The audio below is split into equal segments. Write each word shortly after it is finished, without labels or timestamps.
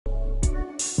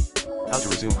How to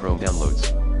resume Chrome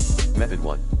downloads. Method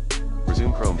 1.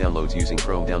 Resume Chrome downloads using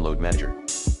Chrome Download Manager.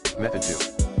 Method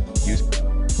 2. Use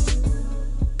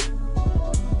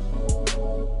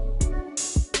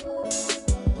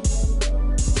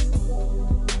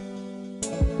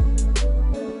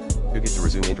Qgit to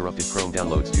resume interrupted Chrome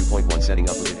downloads 2.1 setting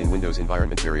up Qgit in Windows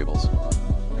environment variables.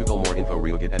 Google more info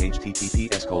Qgit at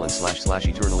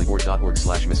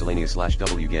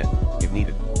https://eternallyboard.org/miscellaneous/wget, if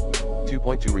needed.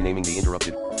 2.2 Renaming the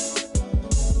interrupted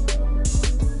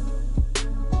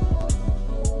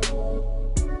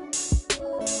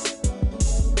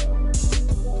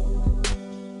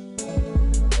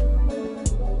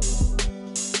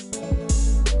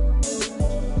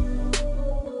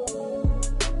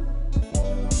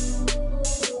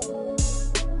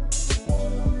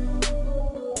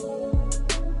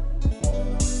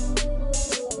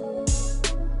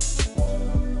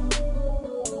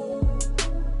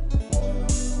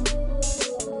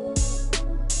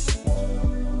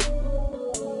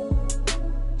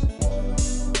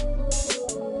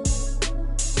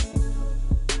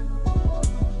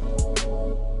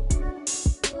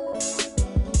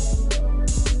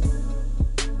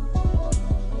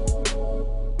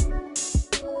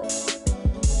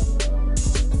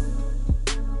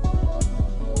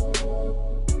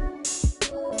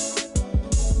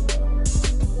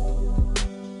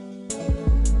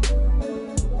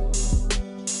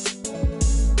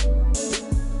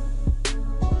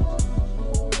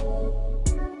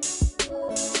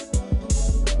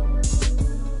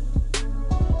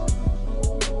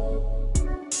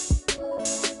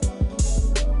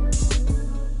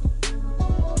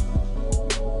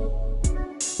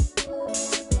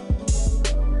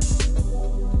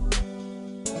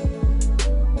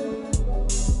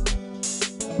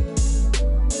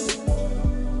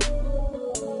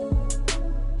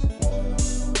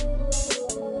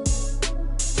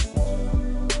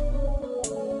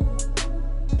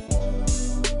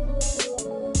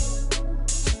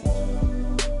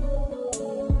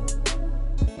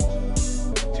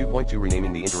 .2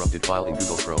 Renaming the interrupted file in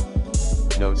Google Chrome.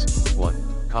 Notes: 1.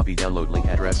 Copy download link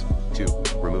address. 2.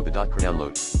 Remove the .cr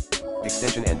download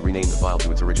extension and rename the file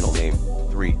to its original name.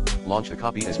 3. Launch the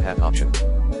copy as path option.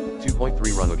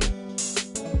 2.3 Run Qgit.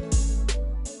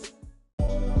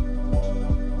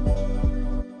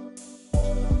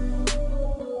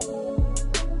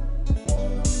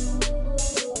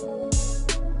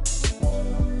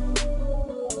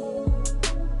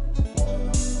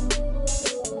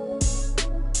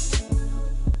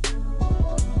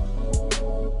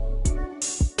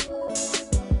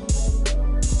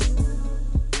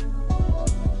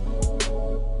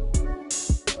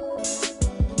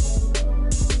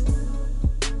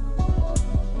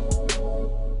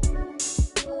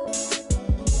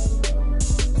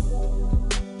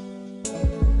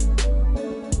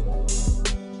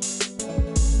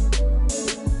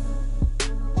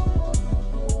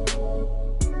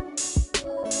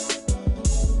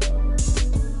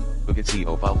 Qgit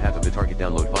CO file path of the target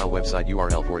download file website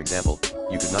URL. For example,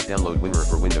 you could not download WinRAR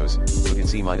for Windows. Qgit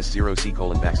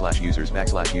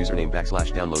C-username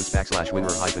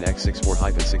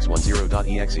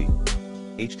 /users/username/downloads/WinRAR-x64-610.exe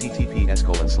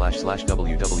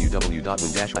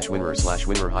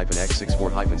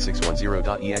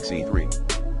https://www.win-winrar/winrar-x64-610.exe 3.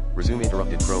 Resume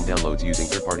interrupted Chrome downloads using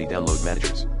third-party download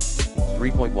managers.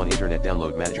 3.1 Internet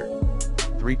Download Manager.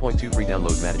 3.2 Free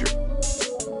Download Manager.